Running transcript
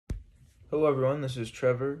Hello everyone, this is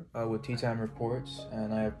Trevor with Tea Time Reports,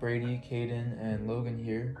 and I have Brady, Caden, and Logan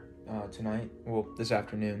here tonight. Well, this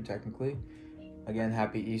afternoon, technically. Again,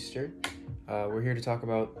 happy Easter. We're here to talk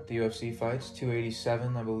about the UFC fights,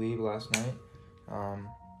 287, I believe, last night. Our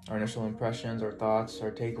initial impressions, our thoughts,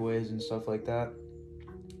 our takeaways, and stuff like that.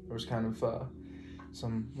 There was kind of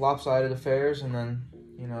some lopsided affairs, and then,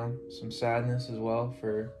 some sadness as well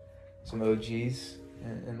for some OGs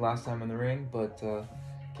and last time in the ring, but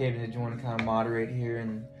Caden, did you want to kind of moderate here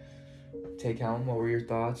and take helm? What were your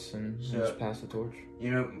thoughts, and just pass the torch?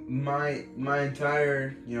 My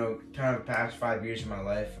entire, kind of past 5 years of my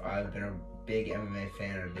life, I've been a big MMA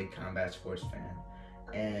fan and a big combat sports fan.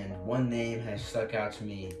 And one name has stuck out to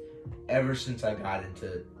me ever since I got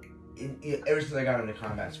into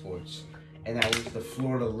combat sports. And that was the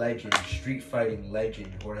Florida legend, street fighting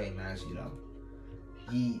legend, Jorge Masvidal.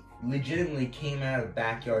 He legitimately came out of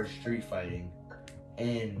backyard street fighting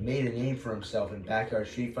and made a name for himself in backyard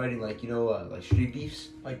street fighting, like street beefs,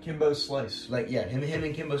 like Kimbo Slice. Him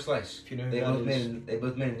and Kimbo Slice. If you know who they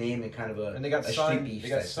both made a name in kind of a, and they got street signed. beef. They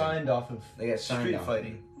got signed off of street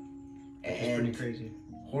fighting. And pretty crazy.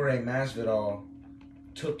 Jorge Masvidal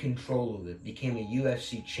took control of it, became a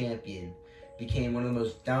UFC champion, became one of the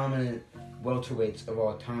most dominant welterweights of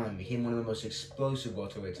all time, became one of the most explosive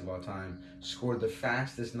welterweights of all time, scored the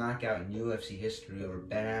fastest knockout in UFC history over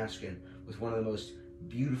Ben Askren with one of the most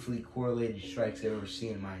beautifully correlated strikes I've ever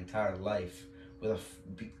seen in my entire life, with a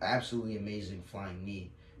absolutely amazing flying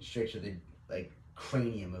knee straight to the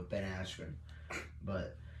cranium of Ben Askren.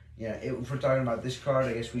 But if we're talking about this card,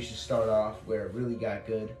 I guess we should start off where it really got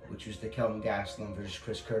good, which was the Kelvin Gastelum versus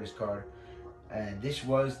Chris Curtis card. And this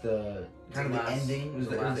was the ending. It was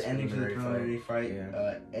the ending to the preliminary fight,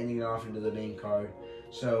 ending it off into the main card.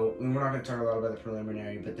 So we're not going to talk a lot about the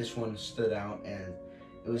preliminary, but this one stood out, and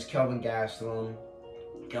it was Kelvin Gastelum.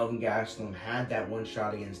 Kelvin Gastelum had that one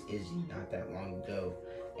shot against Izzy not that long ago,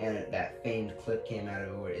 and that famed clip came out of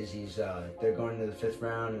it where Izzy's they're going into the fifth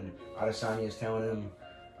round, and Adesanya is telling him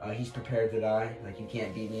he's prepared to die. Like, you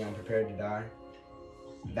can't beat me, I'm prepared to die.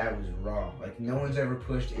 That was raw. Like, no one's ever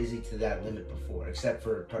pushed Izzy to that limit before, except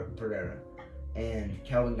for Pereira. And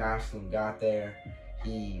Kelvin Gastelum got there.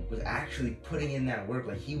 He was actually putting in that work.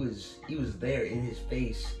 Like, he was there in his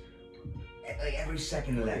face, like every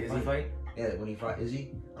second of that fight. Yeah, when he fought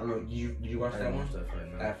Izzy. I don't know. Did you watch that one? That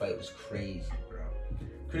fight, no. That fight was crazy, bro.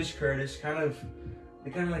 Chris Curtis, kind of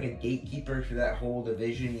like a gatekeeper for that whole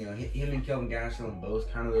division. Him and Kelvin Gastelum both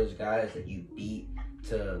kind of those guys that you beat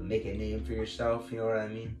to make a name for yourself. You know what I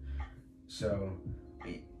mean? So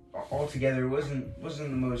altogether, it wasn't the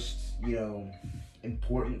most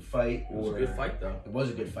important fight. It was a good fight, though. It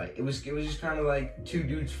was a good fight. It was just kind of like two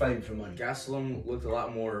dudes fighting for money. Gastelum looked a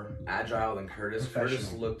lot more agile than Curtis.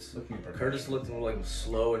 Curtis looked more like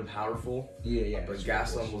slow and powerful. Yeah. But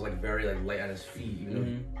Gastelum was very light on his feet.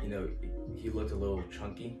 Even though he looked a little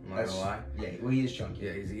chunky. I'm not gonna lie. Yeah, well, he is chunky.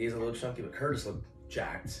 Yeah, he is a little chunky, but Curtis looked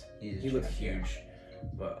jacked. He looked huge. Yeah.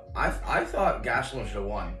 But I thought Gastelum should have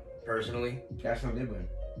won, personally. Gastelum did win.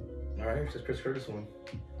 All right, it says Chris Curtis won.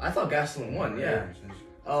 I thought Gastelum won, yeah.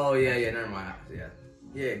 Oh, yeah, never mind.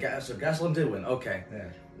 So Gastelum did win, okay.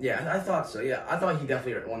 Yeah, I thought so, yeah. I thought he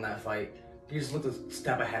definitely won that fight. He just looked a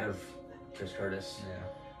step ahead of Chris Curtis.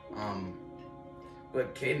 Yeah.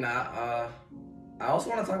 But Caden, I also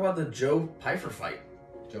want to talk about the Joe Pyfer fight.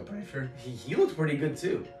 Joe Pyfer? He looked pretty good,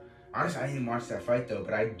 too. Honestly, I didn't watch that fight, though,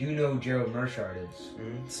 but I do know Gerald Mearshart is.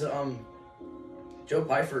 Mm-hmm. So, Joe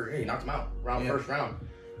Pyfer, he knocked him out first round.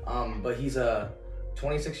 But he's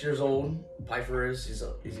 26 years old. Pyfer is.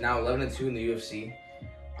 He's now 11-2 in the UFC.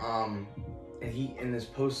 And he in his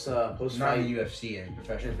post not fight in the UFC, in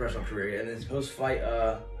professional career. And in his post fight,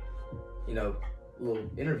 little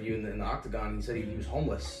interview in the octagon, he said he was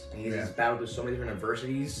homeless. And he's battled through so many different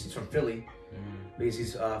adversities. He's from Philly. But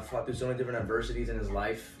he's fought through so many different adversities in his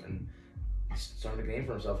life, and he's starting to make a name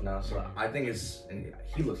for himself now. So I think and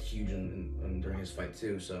he looked huge during his fight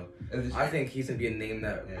too. So I think he's gonna be a name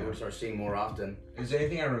that we'll start seeing more often. Is there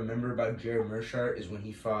anything I remember about Gerald Mearshart is when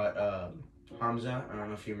he fought Hamza. I don't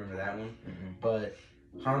know if you remember that one, but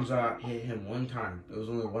Hamza hit him one time. It was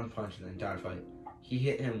only one punch in the entire fight. He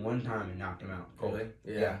hit him one time and knocked him out. Really?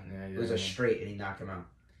 Yeah. It was a straight, and he knocked him out.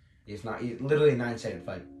 He's literally a 9-second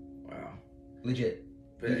fight. Wow. Legit.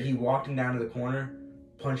 He walked him down to the corner,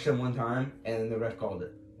 punched him one time, and then the ref called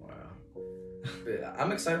it. Wow.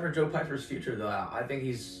 I'm excited for Joe Pyfer's future, though. I think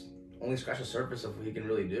he's only scratched the surface of what he can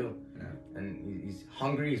really do. Yeah. And he's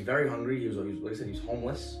hungry. He's very hungry. He was like I said, he's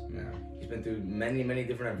homeless. Yeah. He's been through many, many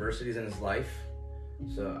different adversities in his life.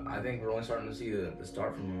 So I think we're only starting to see the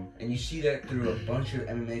start from him. And you see that through a bunch of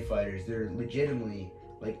MMA fighters. They're legitimately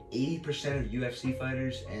like 80% of UFC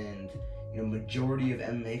fighters and majority of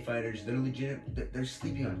MMA fighters, they're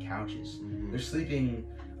sleeping on couches. They're sleeping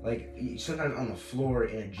like sometimes on the floor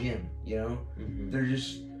in a gym. They're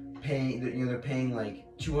just paying. They're paying like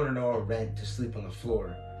 $200 rent to sleep on the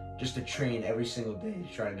floor just to train every single day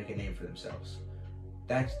to try to make a name for themselves.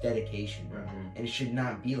 That's dedication, bro. And it should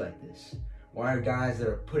not be like this. Why are guys that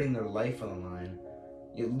are putting their life on the line,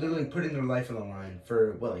 literally putting their life on the line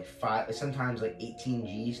for like 5, sometimes like 18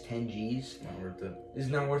 G's, 10 G's? Not worth it. It's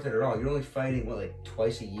not worth it at all. You're only fighting like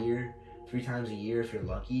twice a year, 3 times a year if you're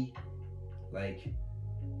lucky. Like,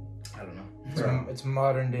 I don't know. It's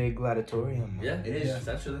modern day gladiatorium. Yeah, it is. Yeah.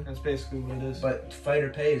 Essentially. That's basically what it is. But fighter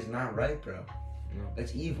pay is not right, bro. No.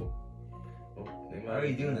 That's evil. Well, Why are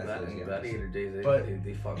you doing that to in those gladiator days, But-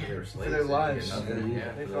 they fought for their slaves. for their They lives. didn't get nothing.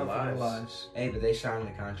 Yeah, They for fought their for their lives. lives. Hey, but they signed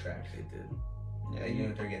the contract. They did. Yeah, You know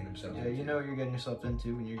what they're getting themselves Yeah, into. you know what you're getting yourself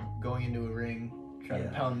into when you're going into a ring, trying to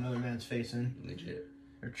pound another man's face in Legit.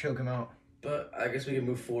 or choke him out. But I guess we can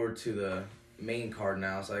move forward to the main card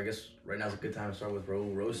now. So I guess right now is a good time to start with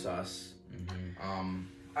Raul Rosas.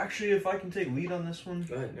 Actually, if I can take lead on this one.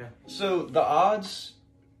 Go ahead, yeah. So the odds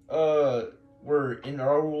were in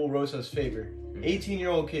Raul Rosas' favor.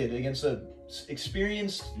 18-year-old kid against a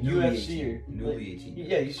experienced UFCer. Newly 18.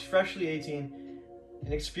 Yeah, he's freshly 18.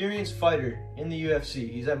 An experienced fighter in the UFC.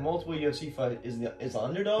 He's had multiple UFC fights. Is the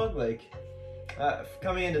underdog? Like,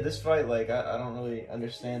 coming into this fight, like, I don't really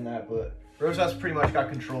understand that, but Rosas pretty much got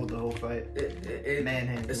controlled the whole fight. It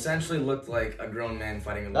Manhandled. essentially looked like a grown man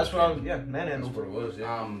fighting a little That's what I kid. was, yeah, That's manhandled. what it was,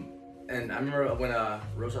 yeah. And I remember when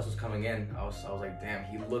Rosas was coming in, I was like, damn,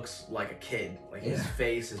 he looks like a kid. Like his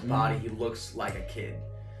face, his body, he looks like a kid.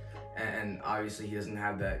 And obviously he doesn't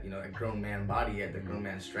have that, a grown man body yet, the grown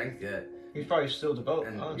man strength yet. He's probably still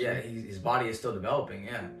developing, And honestly. yeah, his body is still developing,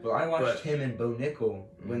 yeah. Well, I watched him and Bo Nickel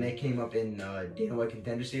when they came up in Dana White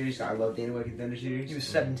Contender Series. I love Dana White Contender Series. He was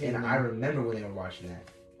 17. And I remember when they were watching that,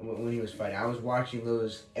 when he was fighting. I was watching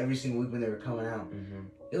those every single week when they were coming out.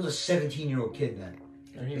 It was a 17-year-old kid then.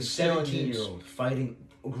 And he A was still in 17-year-old fighting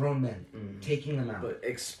grown men, taking them out. But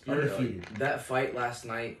Undefeated. that fight last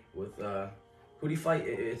night with who do you fight?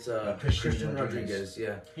 It's Christian Rodriguez.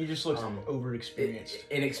 Yeah, He just looks over-experienced.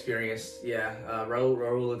 Inexperienced. Yeah,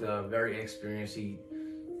 Raul looked very inexperienced. He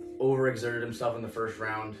overexerted himself in the first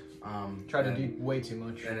round. Tried to do way too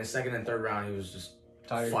much. And the second and third round, he was just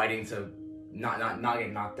Tired. fighting to not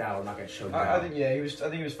get knocked out or not get choked I out. think he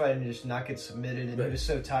was fighting to just not get submitted, and But- he was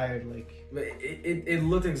so tired. Like, But it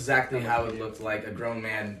looked exactly how it looked like a grown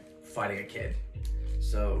man fighting a kid.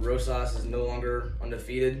 So Rosas is no longer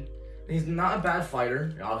undefeated. He's not a bad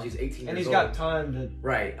fighter. Obviously, he's 18 years old. and he's got time to.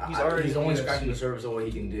 Right. He's only in scratching UFC. the surface of what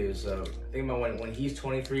he can do. So think about when he's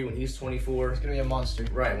 23, when he's 24. He's gonna be a monster.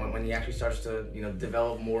 Right. When he actually starts to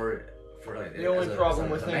develop more. For like, The only problem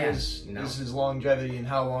with him man, is his longevity and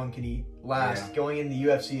how long can he last. Yeah. Going in the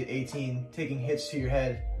UFC at 18, taking hits to your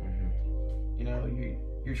head.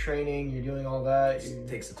 You're training, you're doing all that. It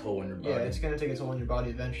takes a toll on your body. Yeah, it's gonna take a toll on your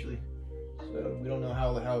body eventually. So we don't know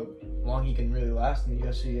how long he can really last in the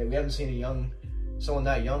UFC. We haven't seen someone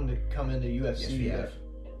that young to come into UFC Yes, we yet. have.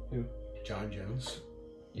 Who? John Jones.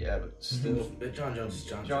 Yeah, but still, But John Jones is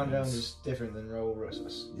John John Jones is different than Raul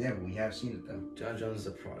Rosas. Yeah, but we have seen it though. John Jones is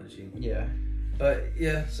a prodigy. Yeah. But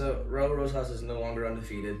yeah, so Raul Rosas is no longer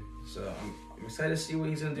undefeated. So I'm excited to see what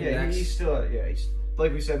he's gonna do Yeah, next. he's still he's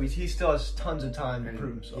like we said, he still has tons of time to And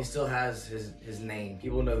prove himself. he still has his name.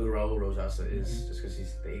 People know who Raul Rosas is just because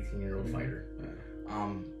he's the 18-year-old fighter.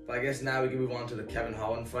 But I guess now we can move on to the Kevin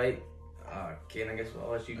Holland fight. Ken, I guess I'll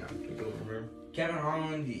let you go from here. Kevin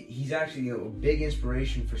Holland, he's actually a big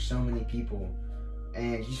inspiration for so many people,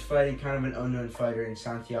 and he's fighting kind of an unknown fighter in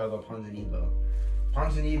Santiago Ponzinibbio.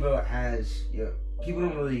 Ponzinibbio has, people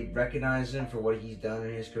don't really recognize him for what he's done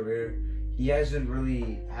in his career. He hasn't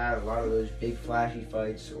really had a lot of those big flashy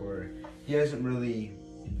fights, or he hasn't really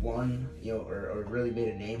won, or really made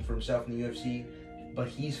a name for himself in the UFC, but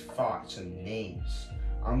he's fought some names.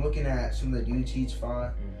 I'm looking at some of the dudes he's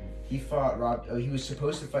fought. He fought he was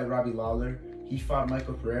supposed to fight Robbie Lawler. He fought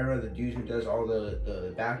Michael Pereira, the dude who does all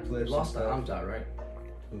the backflips. Lost to Hamzat, right?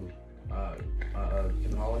 Who?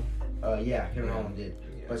 Kevin Holland. Yeah, Kevin Holland did.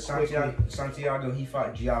 But Santiago, he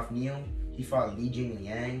fought Geoff Neal. He fought Li Jing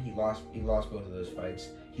Liang. He lost both of those fights.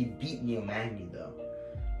 He beat Neil Magny though.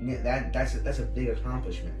 That's a big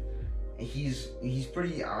accomplishment. And he's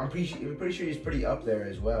pretty. I'm pretty sure he's pretty up there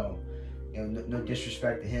as well. No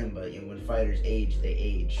disrespect to him, but when fighters age, they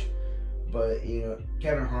age. But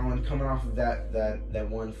Kevin Holland coming off of that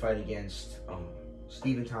one fight against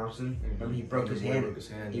Stephen Thompson. Remember he broke his hand.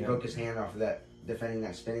 He broke his hand off of that, defending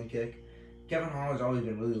that spinning kick. Kevin Holland's always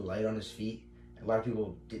been really light on his feet, A lot of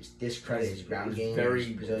people discredit his ground game.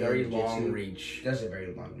 Very, Brazilian very jiu-jitsu. long reach. He does a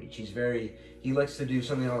very long reach. He likes to do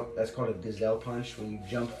something that's called a gazelle punch, when you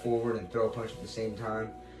jump forward and throw a punch at the same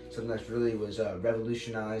time. Something that's really was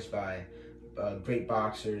revolutionized by great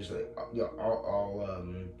boxers. Like,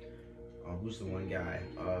 who's the one guy?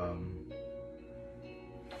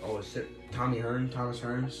 Is it Thomas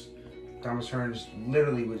Hearns? Thomas Hearns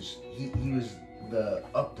literally was he was the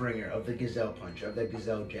upbringer of the gazelle punch, of the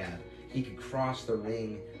gazelle jab. He could cross the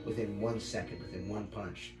ring within 1 second, within one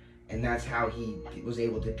punch. And that's how he was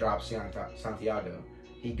able to drop Santiago.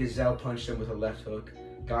 He gazelle punched him with a left hook,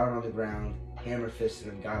 got him on the ground, hammer fisted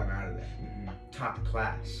him, got him out of there. Mm-hmm. Top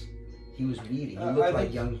class. He was weedy. He looked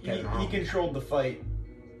like young Kevin Holland. He controlled the fight,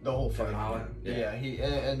 the whole fight. Kevin Holland?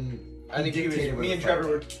 Yeah. I think me and Trevor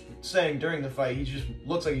were saying during the fight, he just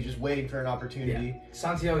looks like he's just waiting for an opportunity. Yeah.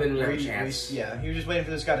 Santiago didn't really have a chance. He was just waiting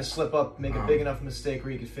for this guy to slip up, make a big enough mistake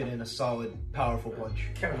where he could fit in a solid, powerful punch.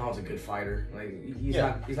 Kevin Holland's a good fighter. Like he's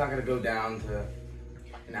not going to go down to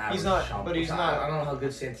an average. He's not, chump. but he's not. I don't know how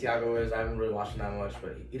good Santiago is. I haven't really watched him that much,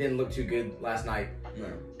 but he didn't look too good last night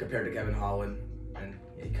compared to Kevin Holland, and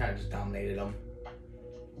he kind of just dominated him.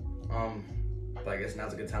 But I guess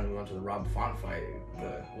now's a good time to move on to the Rob Font fight.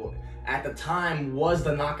 At the time, was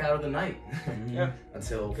the knockout of the night. Yeah.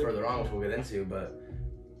 Until further on, which we'll get into. But,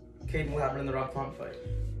 Caden, what happened in the Rob Font fight?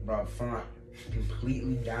 Rob Font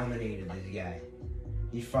completely dominated this guy.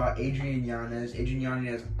 He fought Adrian Yanez. Adrian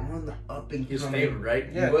Yanez on the up and coming. He was favored, right?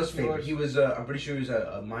 Yeah, he was favored. He was. I'm pretty sure he was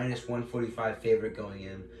a minus 145 favorite going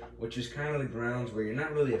in, which is kind of the grounds where you're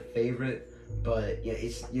not really a favorite. But yeah,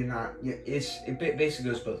 it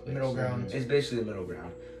basically goes both ways. Middle ground. It's basically the middle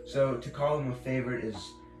ground. So to call him a favorite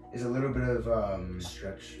is a little bit of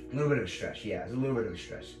Stretch. A little bit of a stretch. Yeah, it's a little bit of a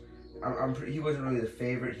stretch. He wasn't really the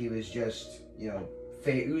favorite. He was just he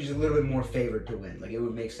was a little bit more favored to win. Like it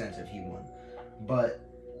would make sense if he won, but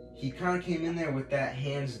he kind of came in there with that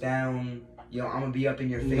hands down. I'm gonna be up in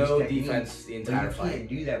your face. No technique. defense the entire But you fight. can't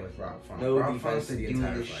do that with Rob Font. No Rob defense Font's been the doing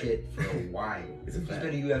entire this fight. shit for a while. He's a He's vet.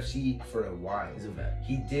 been in UFC for a while. He's a vet.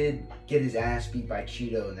 He did get his ass beat by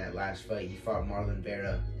Cheeto in that last fight. He fought Marlon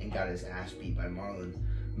Vera and got his ass beat by Marlon.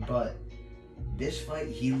 But this fight,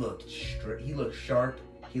 he looked sharp. He looked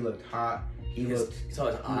hot. You saw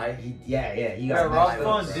his eye. He got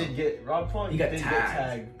Rob Font He got did tagged. get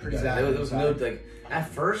tagged pretty Yeah, bad. There was no at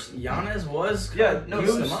first Yanez was Yeah,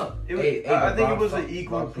 posting him up. It was, Hey, I think Rob it was an Font-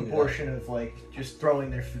 equal Rob cleaned it proportion of just throwing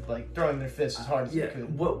their fists as hard as they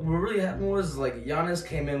could. What really happened was Yanez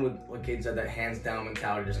came in with, like Kate said, that hands down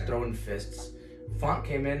mentality, just throwing fists. Font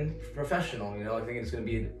came in professional, I think it's gonna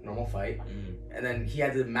be a normal fight, and then he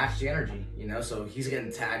had to match the energy, so he's getting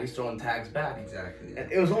tagged, he's throwing tags back. Exactly. And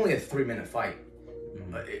it was only a 3-minute fight.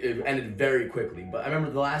 It ended very quickly, but I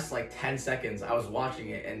remember the last 10 seconds I was watching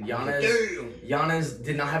it, and Yanez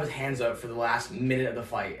did not have his hands up for the last minute of the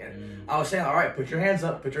fight, and I was saying, all right, put your hands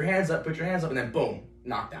up, and then boom,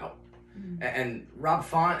 knocked out. And Rob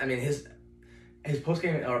Font, his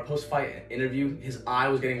post-game or post-fight interview, his eye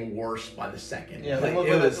was getting worse by the second. Yeah, it looked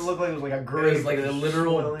like it was like a grape. It was like a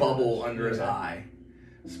literal swelling. bubble under his eye.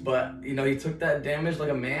 But he took that damage like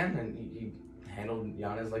a man, and he handled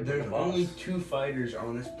Yanez like There's a boss. only 2 fighters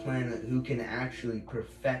on this planet who can actually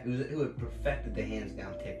who have perfected the hands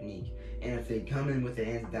down technique. And if they come in with the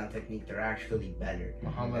hands down technique, they're actually better.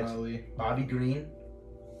 Muhammad Ali. Bobby Green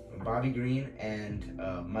and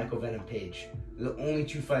Michael Venom Page. They're the only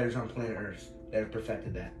 2 fighters on planet Earth that have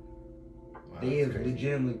perfected that. Wow, They have that's crazy.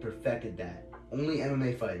 legitimately perfected that. Only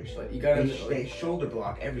MMA fighters. But you gotta They shoulder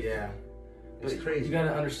block everything. yeah. It's But crazy. You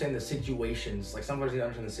gotta understand the situations. Sometimes you gotta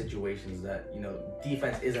understand the situations that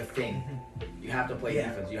defense is a thing. You have to play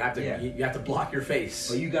defense. You have to you have to block your face.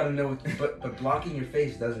 But you gotta know. But blocking your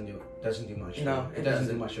face doesn't do much. No, it doesn't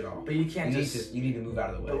do much at all. But you can't You need to move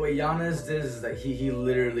out of the way. But what Yanez did is that he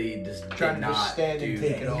literally just Trying did to just not stand do and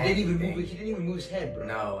take it off. He didn't even move his head, bro.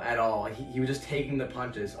 No, at all. He was just taking the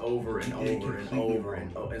punches over and He did it over and completely over wrong.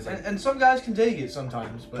 and over. It's like And some guys can take it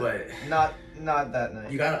sometimes, but not that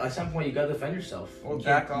night. you gotta at some point you gotta defend yourself. Or You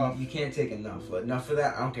back can't- off. You can't take enough. Enough for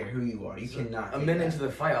that. I don't care who you are. You cannot. A take minute that. into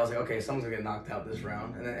the fight, I was like, okay, someone's gonna get knocked out this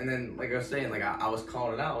round. And then like I was saying, I was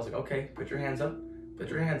calling it out. I was like, okay, put your hands up,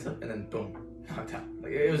 and then boom, knocked out.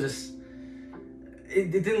 It was just.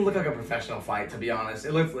 It didn't look like a professional fight, to be honest.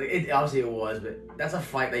 It looked like obviously it was, but that's a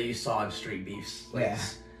fight that you saw in street beefs. Yeah.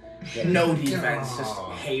 No defense, just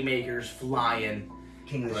Aw. haymakers flying.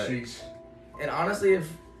 King of the Right. streets. And honestly, if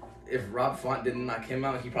Rob Font didn't knock him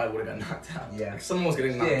out, he probably would have got knocked out. Yeah. Someone was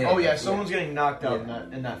getting knocked Yeah, out. Oh yeah, someone's getting knocked out Yeah.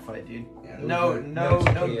 in that fight, dude. Yeah, No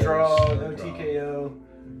TKOs, draw, no no draw. TKO.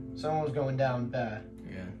 Someone was going down bad.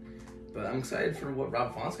 Yeah. But I'm excited for what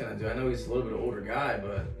Rob Font's gonna do. I know he's a little bit older guy,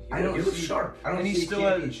 but he looks sharp. I don't And he's see still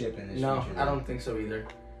a championship in his No, future. I don't think so either.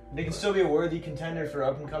 They can still be a worthy contender for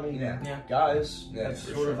up and coming guys. Yeah, That's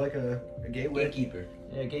for sort of sure. like a gateway. Gatekeeper.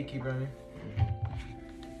 Yeah, gatekeeper. I mean.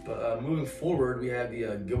 But moving forward, we have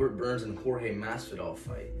the Gilbert Burns and Jorge Masvidal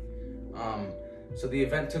fight. So the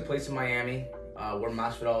event took place in Miami, where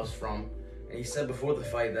Masvidal is from, and he said before the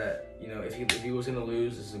fight that if he was gonna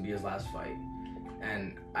lose, this would be his last fight.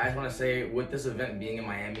 And I just want to say, with this event being in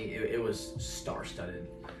Miami, it was star-studded.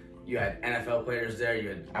 You had NFL players there. You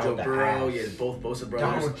had Joe Burrow. You had both Bosa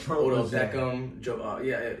brothers, Odell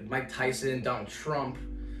Beckham, Mike Tyson, Donald Trump.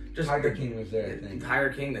 Just Tiger King was there, I think. Tiger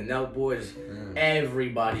King, the Nelk Boys. Yeah.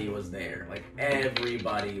 Everybody was there. Like,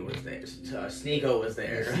 everybody was there. Sneeko was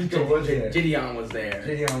there. Yeah, Sneeko was there. Gideon was there.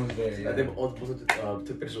 Gideon was there, yeah. They all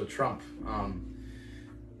took pictures with Trump.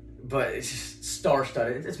 But it's just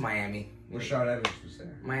star-studded. It's Miami. Rashad Evans was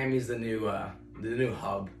there. Miami's the new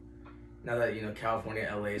hub. Now that California,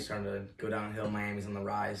 LA is starting to go downhill, Miami's on the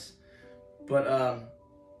rise. But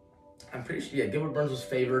I'm pretty sure Gilbert Burns was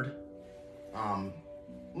favored.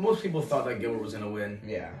 Most people thought that Gilbert was gonna win.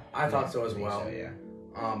 Yeah, I thought so as well. So, yeah.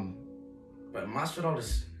 But Masvidal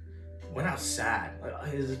just went out sad. Like,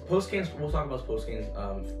 his post-game, we'll talk about his post-game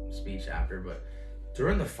speech after. But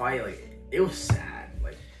during the fight, like, it was sad.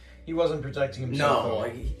 Like, he wasn't protecting himself. No,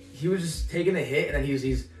 like he was just taking a hit, and then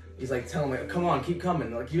he's like telling me, "Come on, keep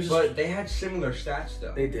coming." Like he was. But they had similar stats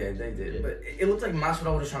though. They did. Yeah. But it looked like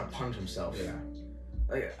Masvidal was just trying to punch himself. Yeah.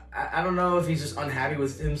 Like I don't know if he's just unhappy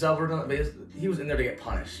with himself or not, but he was in there to get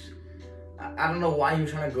punished. I don't know why he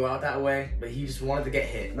was trying to go out that way, but he just wanted to get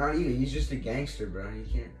hit. Not even. He's just a gangster, bro. He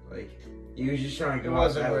can't He was just trying to go It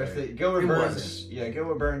wasn't out that worth way. it. Gilbert Burns. wasn't. Yeah,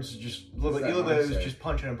 Gilbert Burns just looked like That he looked like he was mindset. just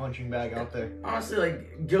punching a punching bag out there. Honestly,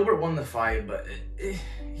 like Gilbert won the fight, but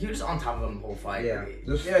he was on top of him the whole fight. Yeah.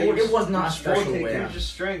 It was not a special He win. was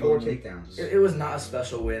just Four strangled. takedowns. It was not a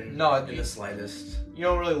special win. No, in the slightest. You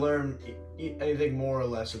don't really learn anything more or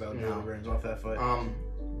less about No. Gilbert Burns off that fight.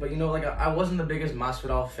 But I wasn't the biggest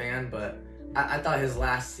Masvidal fan, but I thought his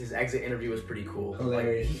exit interview was pretty cool.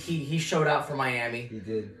 Hilarious. Like he showed out for Miami. He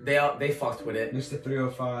did. They fucked with it. Mr.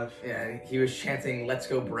 305. Yeah, he was chanting "Let's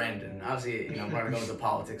go, Brandon." Obviously, I'm not gonna go into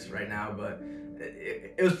politics right now, but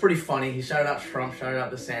it was pretty funny. He shouted out Trump, shouted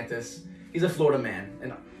out DeSantis. He's a Florida man,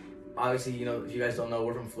 and obviously, if you guys don't know,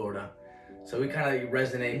 we're from Florida, so we kind of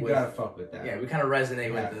resonate You with. gotta fuck with that. Yeah, we kind of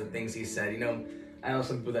resonate Yeah. with the things he said. I know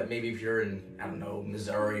some people that maybe if you're in, I don't know,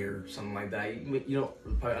 Missouri or something like that, you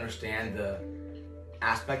don't probably understand the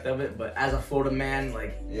aspect of it. But as a Florida man,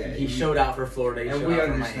 he showed out for Florida. He And showed we out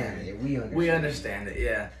for understand Miami. it. We understand it,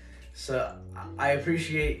 yeah. So I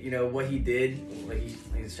appreciate, what he did. Like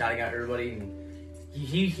he's shouting out everybody, and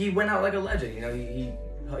he went out like a legend.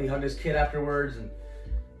 He hugged his kid afterwards, and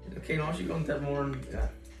okay, why don't you go into that more?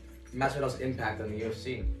 Masvidal's impact on the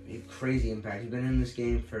UFC. Crazy impact. He's been in this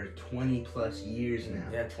game for 20 plus years now.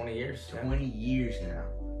 Yeah, 20 years. 20 years now.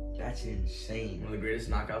 That's insane. One of the greatest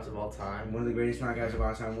knockouts of all time. One of the greatest knockouts of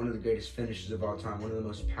all time. One of the greatest finishes of all time. One of the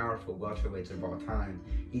most powerful welterweights of all time.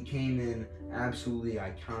 He came in absolutely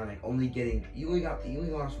iconic. He only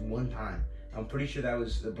lost one time. I'm pretty sure that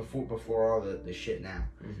was before all the shit now.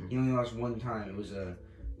 Mm-hmm. He only lost one time. It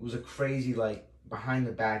was a crazy behind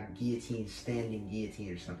the back guillotine, standing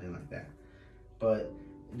guillotine or something like that. But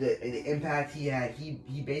the impact he had,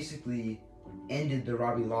 he basically ended the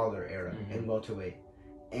Robbie Lawler era in welterweight.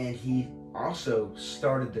 And he also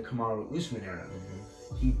started the Kamaru Usman era.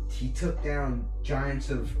 He took down giants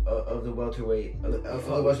of the welterweight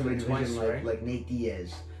division twice, like Nick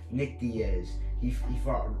Diaz. He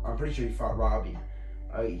fought. I'm pretty sure he fought Robbie.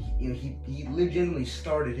 He legitimately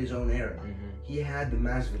started his own era. He had the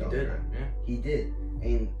Masvidal era. Yeah. He did,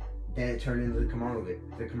 and then it turned into the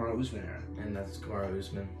Kamaru Usman era. And that's Kamaru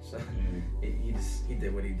Usman. So he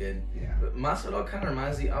did what he did. Yeah. But Masvidal kind of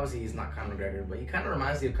reminds me. Obviously, he's not Conor McGregor, but he kind of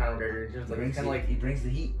reminds me of Conor McGregor. Just He brings the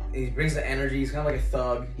heat. He brings the energy. He's kind of like a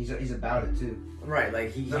thug. He's about it too. Right.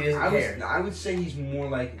 Like he doesn't care. I would say he's more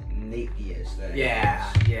like Nate Diaz.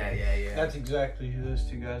 Yeah. That's exactly who those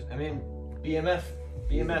two guys. I mean, BMFs.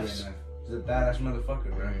 He's a badass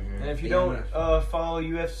motherfucker, bro. And if you BMF. don't follow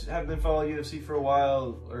UFC, have been following UFC for a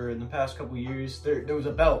while or in the past couple years, there was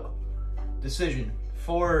a belt decision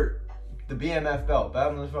for the BMF belt,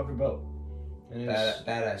 bad motherfucker belt. And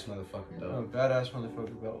Badass motherfucker, though. Badass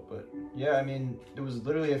motherfucker belt. But yeah, I mean, there was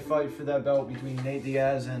literally a fight for that belt between Nate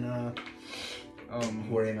Diaz and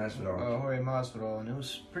Jorge Masvidal. Jorge Masvidal, and it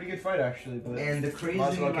was a pretty good fight actually. But And the crazy Masvidal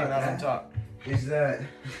thing came about out on that top. is that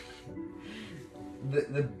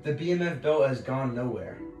the BMF belt has gone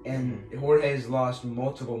nowhere. And Jorge has lost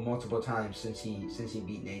multiple times since he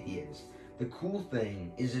beat Nate Diaz. The cool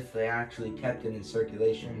thing is if they actually kept it in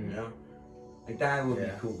circulation, you know? Like, that would be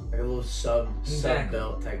cool. Like a little sub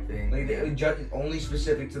belt type thing. Like, they would just only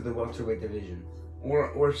specific to the welterweight division.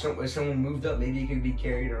 Or if someone moved up, maybe it could be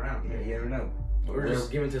carried around. You never know. Or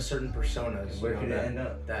just given to certain personas. Where could it end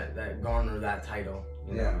up? That garner that title.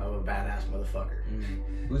 You know, of a badass motherfucker.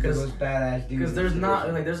 Who's the most badass dude? Because there's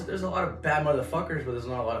not like there's a lot of bad motherfuckers, but there's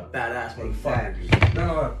not a lot of badass motherfuckers. Exactly. Not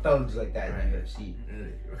a lot of thugs like that in the UFC.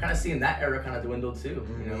 We're kind of seeing that era kind of dwindle too.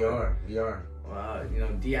 You know? We are. You know,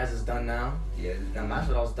 Diaz is done now. Now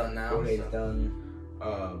Masvidal's done now. Jorge's done.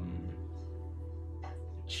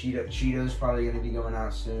 Cheeto's probably gonna be going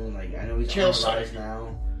out soon. Like, I know he's on the rise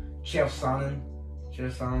now. Chael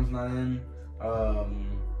Sonnen's not in.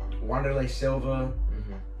 Wanderlei Silva.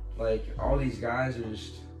 Like, all these guys are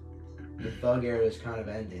just, the thug era is kind of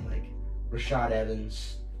ending. Like, Rashad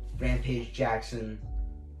Evans, Rampage Jackson.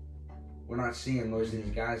 We're not seeing most of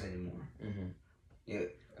these guys anymore. Yeah,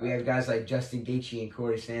 we have guys like Justin Gaethje and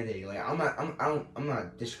Corey Sandhagen. Like, I'm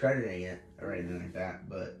not discrediting it or anything like that,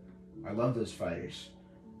 but I love those fighters.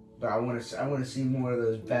 But I want to see more of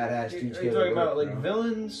those badass dudes. Are you talking about like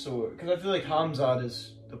villains, or because I feel like Hamzat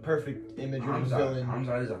is the perfect image of a villain.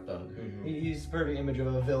 Hamzat is a thug. He's the perfect image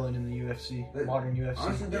of a villain in the UFC, modern UFC.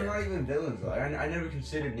 Honestly, they're not even villains. Though. I never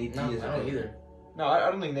considered Nate Diaz a villain either. No,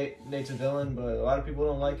 I don't think Nate's a villain, but a lot of people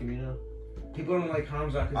don't like him. You know, people don't like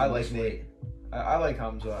Hamzat because I like Nate. I like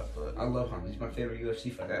Hamzat, but I love Hamzat. He's my favorite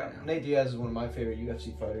UFC fighter right now. Nate Diaz is one of my favorite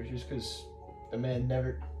UFC fighters, just because the man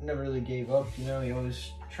never really gave up. You know, he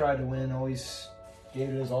always tried to win, always gave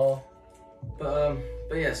it his all. But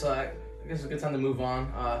yeah, so I guess it's a good time to move on.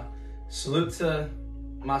 Salute to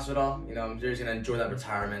Masvidal. You know, I'm just gonna enjoy that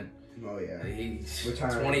retirement. Oh yeah, he's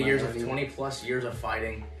 20 plus years of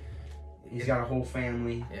fighting. He's got a whole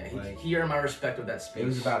family. Yeah, he earned my respect with that speech. It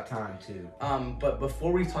was about time too. But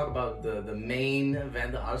before we talk about the main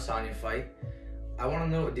event, the Adesanya fight, I want to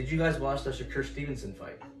know: did you guys watch the Shakur Stevenson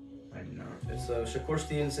fight? I did not. So Shakur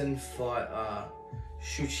Stevenson fought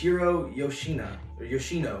Shuichiro Yoshino.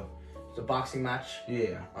 It's a boxing match.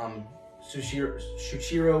 Yeah. Shuichiro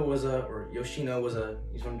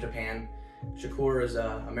he's from Japan. Shakur is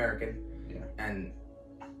American. Yeah. And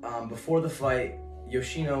before the fight,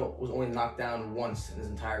 Yoshino was only knocked down once in his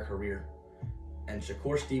entire career. And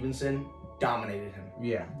Shakur Stevenson dominated him.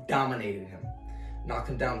 Yeah. Dominated him. Knocked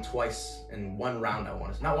him down twice in one round, not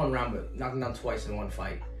one round, but knocked him down twice in one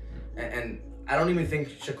fight. And I don't even think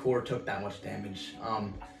Shakur took that much damage.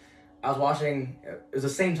 I was watching, it was the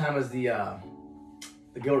same time as the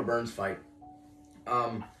Gilbert Burns fight.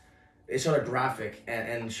 They showed a graphic,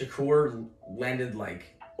 and Shakur landed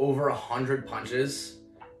like over 100 punches,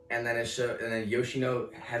 and then Yoshino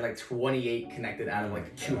had like 28 connected out of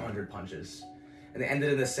like 200 punches. And they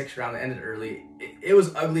ended in the 6th round. They ended early. It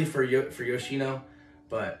was ugly for Yoshino,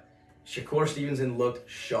 but Shakur Stevenson looked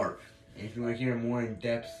sharp. And if you want to hear a more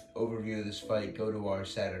in-depth overview of this fight, go to our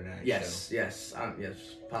Saturday night show. Yes. On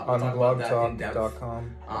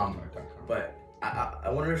blogtalk.com. But I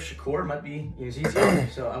wonder if Shakur might be, he's young,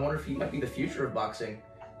 so I wonder if he might be the future of boxing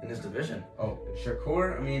in this division. Oh,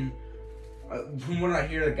 Shakur, I mean, from what I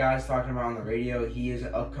hear the guys talking about on the radio, he is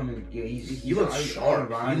an upcoming, he looks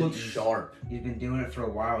sharp. He looks sharp. He's been doing it for a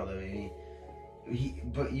while, though.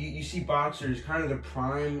 But you see boxers, kind of their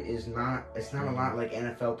prime is not, it's not a lot like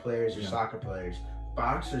NFL players or soccer players.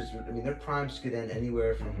 Boxers, I mean, their primes could end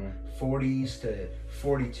anywhere from 40s to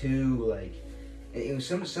 42. Like,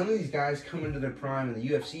 some of these guys come into their prime in the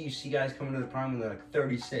UFC. You see guys come into their prime when they're like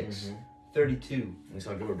 36, 32. We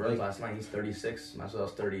saw Gilbert Burns last night. He's 36.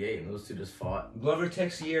 Masvidal's 38, and those two just fought. Glover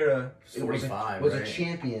Teixeira 45, was a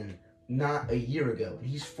champion not a year ago.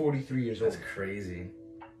 He's 43 years old. That's crazy.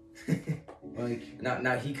 Like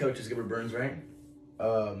now he coaches Gilbert Burns, right?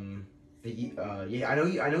 Yeah, I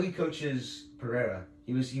know he coaches Pereira.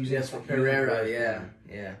 He was Pereira,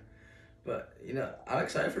 yeah. But you know, I'm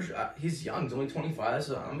excited for. He's young. He's only 25,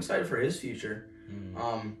 so I'm excited for his future.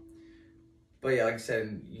 But yeah, like I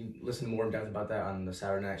said, you listen more in depth about that on the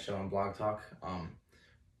Saturday Night Show on Blog Talk.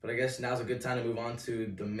 But I guess now's a good time to move on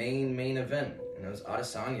to the main event. You know, it's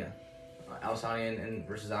Adesanya and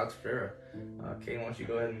versus Alex Pereira. Kate, why don't you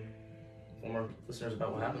go ahead and inform our listeners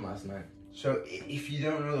about what happened last night? So, if you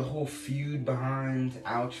don't know the whole feud behind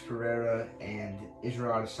Alex Pereira and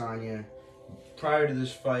Israel Adesanya, prior to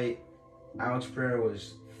this fight, Alex Pereira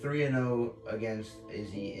was 3-0 against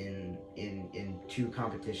Izzy in 2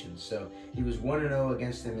 competitions. So he was 1-0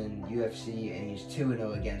 against him in UFC, and he's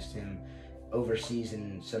 2-0 against him overseas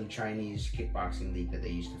in some Chinese kickboxing league that they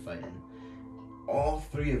used to fight in. All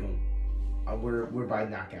 3 of them were by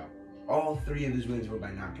knockout. All 3 of his wins were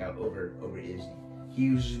by knockout over Izzy.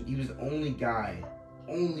 He was the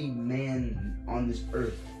only man on this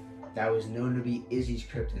earth that was known to be Izzy's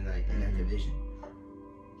kryptonite in that division.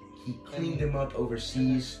 He cleaned him up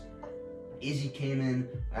overseas. Izzy came in,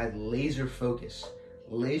 had laser focus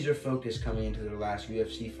coming into their last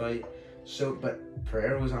UFC fight. But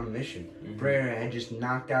Pereira was on a mission. Mm-hmm. Pereira had just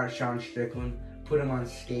knocked out Sean Strickland, put him on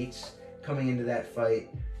skates coming into that fight.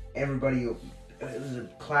 Everybody, it was a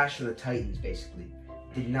clash of the titans, basically.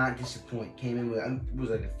 Did not disappoint. Came in with, it was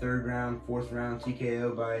like a 3rd round, 4th round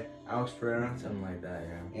TKO by Alex Pereira. Something like that,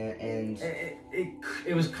 yeah. And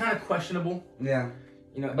it was kind of questionable. Yeah.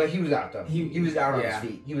 You know, but he was out though. He was out on his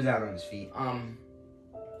feet. He was out on his feet.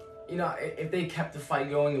 You know, if they kept the fight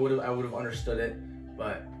going, I would have understood it.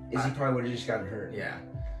 But Izzy probably would have just gotten hurt. Yeah.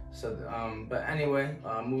 So, but anyway,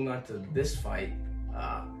 moving on to this fight.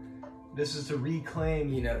 This is to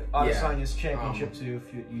reclaim, Adesanya's championship too.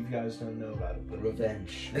 If you guys don't know about it, but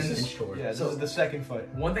revenge. This is the 2nd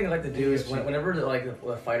fight. One thing I like to do is whenever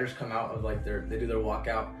the fighters come out of they do their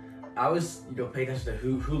walkout, I always pay attention to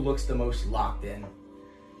who looks the most locked in,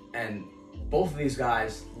 and both of these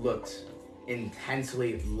guys looked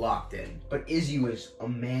intensely locked in. But Izzy was a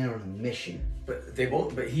man on a mission.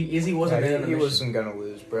 Izzy wasn't. He wasn't gonna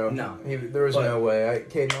lose, bro. No, there was no way.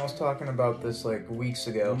 Caden, I was talking about this like weeks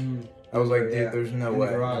ago. I was like, dude, there's no way.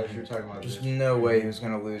 In the garage, you're talking about There's no way he was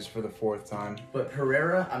gonna lose for the 4th time. But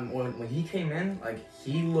Pereira, when he came in,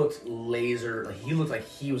 he looked laser. He looked like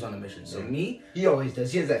he was on a mission. So he always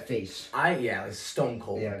does. He has that face. Like stone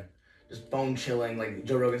cold. Yeah. Just bone chilling. Like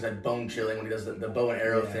Joe Rogan said, bone chilling when he does the bow and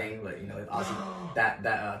arrow thing. But obviously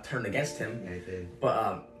that turned against him. Yeah, it did.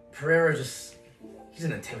 But Pereira he's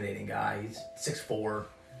an intimidating guy. He's 6'4",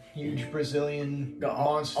 huge Brazilian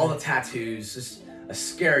monster. All the tattoos. Just a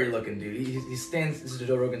scary looking dude. He stands. This is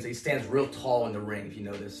Joe Rogan. He stands real tall in the ring. If you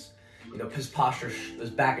notice, his posture, his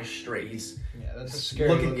back is straight. That's a scary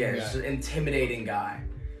looking guy. Just an intimidating guy.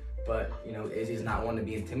 But Izzy's not one to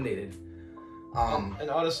be intimidated. And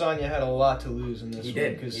Adesanya had a lot to lose in this. He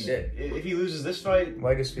did. If he loses this fight,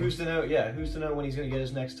 legacy. Who's to know? Yeah, who's to know when he's going to get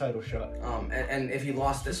his next title shot? And if he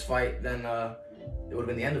lost this fight, then it would have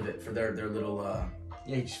been the end of it for their little.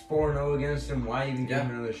 He's 4-0 against him. Why even give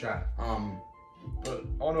him another shot? But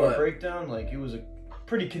on a breakdown, it was a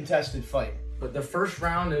pretty contested fight. But the first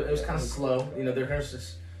round, it was kind of slow. They're kind of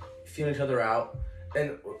just feeling each other out.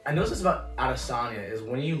 And I noticed this about Adesanya is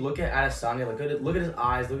when you look at Adesanya, look at his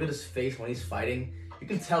eyes, look at his face when he's fighting. You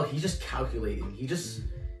can tell he's just calculating. He's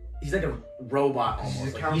like a robot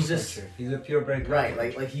almost. He's a purebred.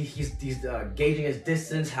 Right, he's gauging his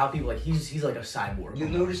distance, how people he's like a cyborg. You'll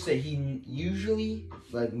notice that he usually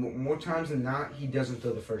more times than not he doesn't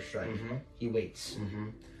throw the first strike. Mm-hmm. He waits.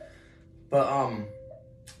 Mm-hmm.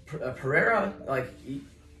 But Pereira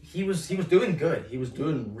he was doing good. He was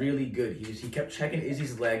doing really good. He kept checking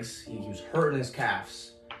Izzy's legs. He was hurting his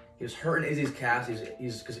calves. He was hurting Izzy's calves.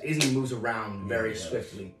 He's because Izzy moves around very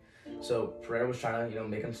swiftly. So Pereira was trying to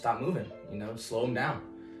make him stop moving. Slow him down.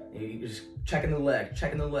 He was just checking the leg.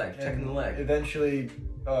 Eventually,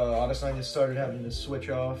 Adesanya started having to switch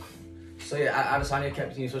off. So Adesanya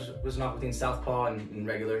kept switching off between southpaw and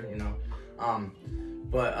regular.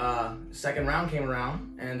 But second round came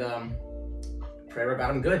around and. Pereira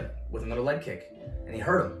got him good with another leg kick, and he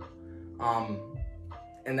hurt him.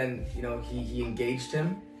 And then he engaged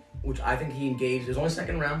him, which I think he engaged. It was only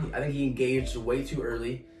second round. I think he engaged way too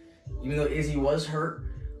early, even though Izzy was hurt.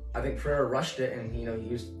 I think Pereira rushed it, and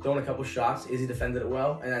he was throwing a couple shots. Izzy defended it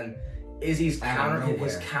well, and then Izzy's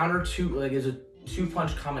counter two is a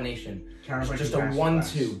 2-punch combination, just a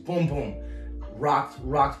 1-2, boom boom.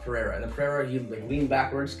 Rocked Pereira, and then Pereira he leaned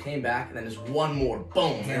backwards, came back, and then just one more,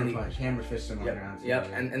 boom, hammer fist him on the ground. Yep,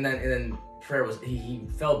 and then Pereira he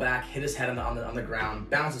fell back, hit his head on the ground,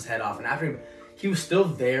 bounced his head off, and after he was still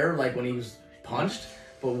there when he was punched,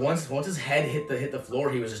 but once his head hit the floor,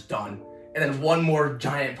 he was just done. And then one more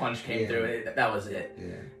giant punch came through, and that was it.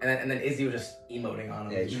 Yeah. And then Izzy was just emoting on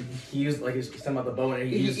him. Yeah, he used he was talking about the bow and arrow.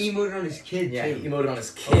 He emoted on his kid. Yeah, too. He emoted on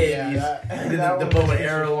his kid. He did the bow and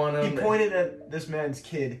arrow on him. He pointed at this man's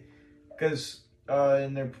kid because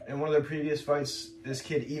in one of their previous fights, this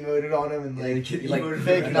kid emoted on him and the kid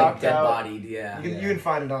fake knocked dead out. Bodied. Yeah. You can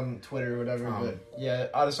find it on Twitter or whatever. But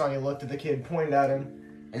Adesanya looked at the kid, pointed at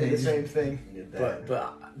him, and did the same thing. But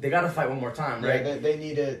they got to fight one more time, right? Yeah, they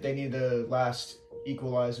need a last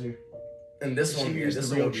equalizer. And this one, this is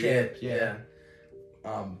the real champ. Yeah.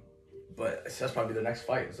 But that's probably the next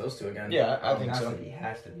fight. It's those two again. Yeah, I think so. He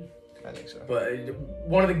has to be. I think so. But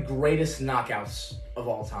one of the greatest knockouts of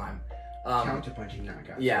all time. Counterpunching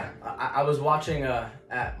knockouts. Yeah, I was watching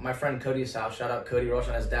at my friend Cody's house. Shout out Cody Roche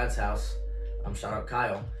at his dad's house. Shout out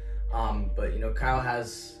Kyle. But Kyle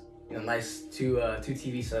has nice two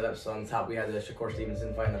TV setups. So on the top we had the Shakur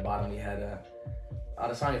Stevenson fight, and on the bottom we had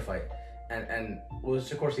Adesanya fight. And the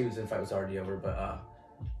Shakur Stevenson fight was already over, but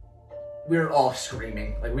we were all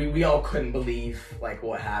screaming. Like we all couldn't believe like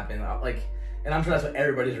what happened. And I'm sure that's what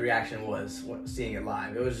everybody's reaction was seeing it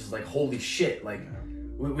live. It was just like, holy shit! Like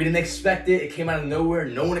we didn't expect it. It came out of nowhere.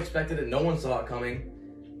 No one expected it. No one saw it coming,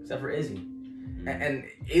 except for Izzy. And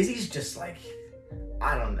Izzy's just like,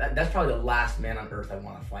 I don't know. That's probably the last man on earth I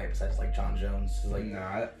want to fight besides like John Jones. Like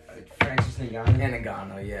Francis Ngannou. And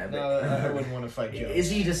Ngannou, yeah. No, I wouldn't want to fight Jones.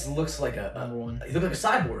 Izzy just looks like number one. He looks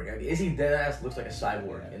like a cyborg. I mean, Izzy deadass looks like a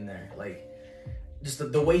cyborg in there. Like,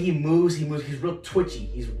 just the way he moves. He's real twitchy.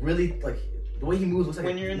 He's really like the way he moves looks like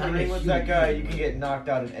when you're in the ring with that guy, you can get knocked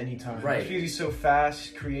out at any time. Right. Because he's so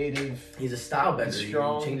fast, creative. He's a style bender. He's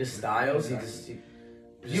strong. He changes styles. Exactly.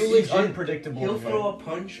 He's unpredictable. He'll throw a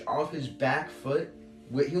punch off his back foot.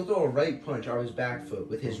 He'll throw a right punch off his back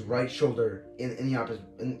foot with his right shoulder in the opposite,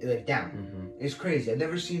 like down. Mm-hmm. It's crazy. I've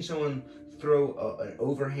never seen someone throw an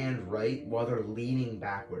overhand right while they're leaning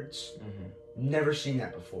backwards. Mm-hmm. Never seen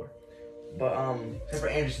that before. But except for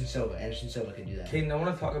Anderson Silva. Anderson Silva could do that. Caden, I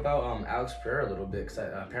want to talk about Alex Pereira a little bit because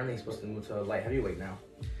apparently he's supposed to move to light heavyweight now.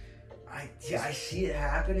 I see it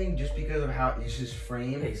happening just because of how it's his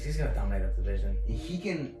frame. Yeah, he's gonna dominate that division. He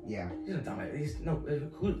can, yeah. He's gonna dominate.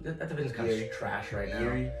 That division's kind of trash right now.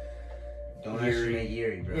 Yuri. Don't underestimate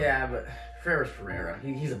Yuri, bro. Yeah, but Pereira's Pereira.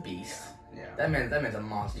 He's a beast. Yeah. That man's a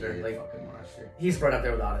monster. He's like a fucking monster. He's right up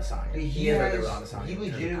there with Adesanya. He is right there with Adesanya. He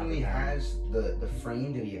legitimately has the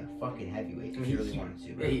frame to be a fucking heavyweight if he really wanted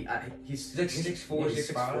to. Bro. Yeah, he's like 6'4",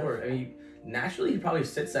 6'5". I mean, naturally he probably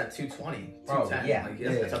sits at 220, 210. Yeah, like,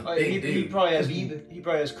 that's a big dude. He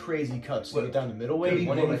probably has crazy cuts to get down to middleweight,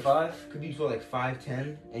 185. Could be like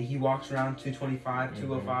 5'10", and he walks around 225,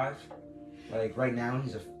 205. Like right now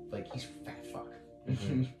he's fat fuck.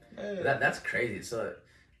 Mm-hmm. That's crazy. So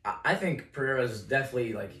I think Pereira's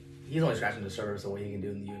definitely like he's only scratching the surface of what he can do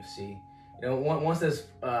in the UFC. Once this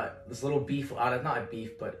little beef not a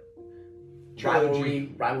beef but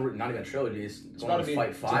rivalry, not even a trilogy. It's going to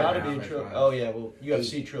fight 5 now.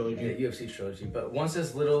 UFC trilogy. Yeah, UFC trilogy. But once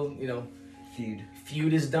this little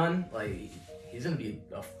feud is done, like he's gonna be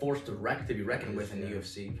a force to be reckoned with in the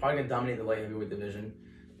UFC. Probably gonna dominate the light heavyweight division.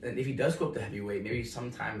 And if he does go up to heavyweight, maybe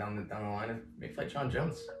sometime down the line, maybe fight John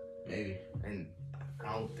Jones. Maybe. And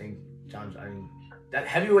I don't think that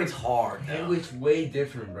heeveight's hard. Heavyweight's way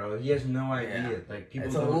different, bro. He has no idea. Yeah. Like people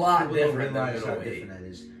it's a lot different than realize how middleweight. different that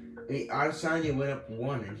is. I mean, Adesanya went up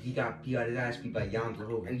 1 and he got his ass beat by Jan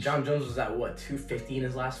Blachowicz. And John Jones was at what 250 in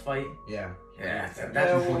his last fight. Yeah. That's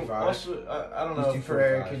also, I don't know if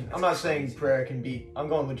Pereira can. I'm not saying Pereira can beat. I'm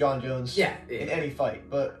going with John Jones. Yeah. In any fight,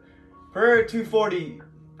 but Pereira 240.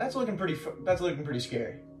 That's looking pretty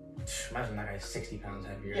scary. Imagine that guy's 60 pounds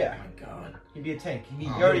heavier. Yeah. Oh my god. He'd be a tank. He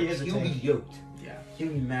already is a tank. He'll be yoked. Yeah. He'll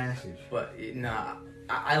be massive. But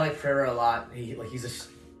I like Pereira a lot. He's a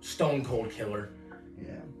stone cold killer.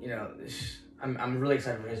 Yeah. I'm really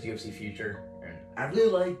excited for his UFC future. I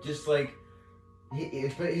really like his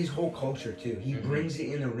whole culture too. He brings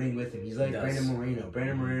it in the ring with him. He's like Brandon Moreno.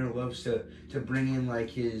 Brandon Moreno loves to bring in like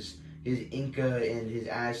his Inca and his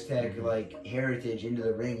Aztec like heritage into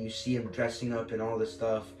the ring. You see him dressing up and all this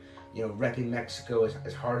stuff, repping Mexico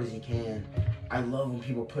as hard as he can. I love when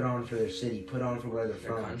people put on for their city, put on for where they're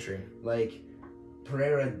from. Country. Like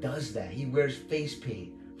Pereira does that. He wears face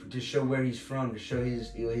paint to show where he's from, to show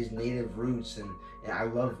his native roots, and I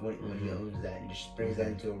love when he owns that and just brings that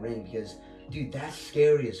into a ring because, dude, that's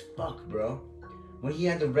scary as fuck, bro. When he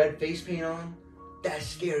had the red face paint on, that's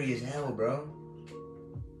scary as hell, bro.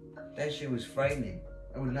 That shit was frightening.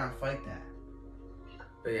 I would not fight that.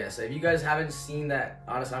 But yeah, so if you guys haven't seen that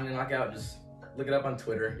Adesanya knockout, just look it up on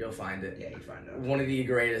Twitter. You'll find it. Yeah, you find out. One of the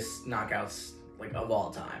greatest knockouts of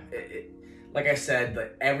all time. Like I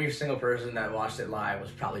said, every single person that watched it live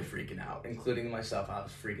was probably freaking out, including myself. I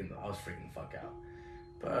was freaking the fuck out.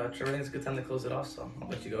 But Trevor, I think it's a good time to close it off, so I'll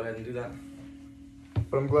let you go ahead and do that.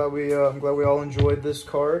 But I'm glad we all enjoyed this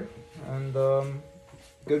card, and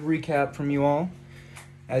good recap from you all,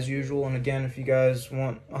 as usual. And again, if you guys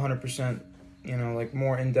want 100%,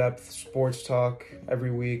 more in-depth sports talk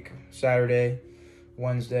every week, Saturday,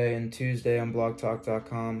 Wednesday, and Tuesday on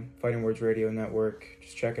blogtalk.com, Fighting Words Radio Network.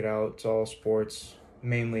 Just check it out. It's all sports,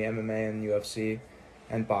 mainly MMA and UFC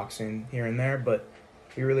and boxing here and there. But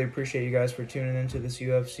we really appreciate you guys for tuning into this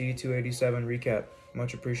UFC 287 recap.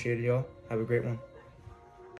 Much appreciated, y'all. Have a great one.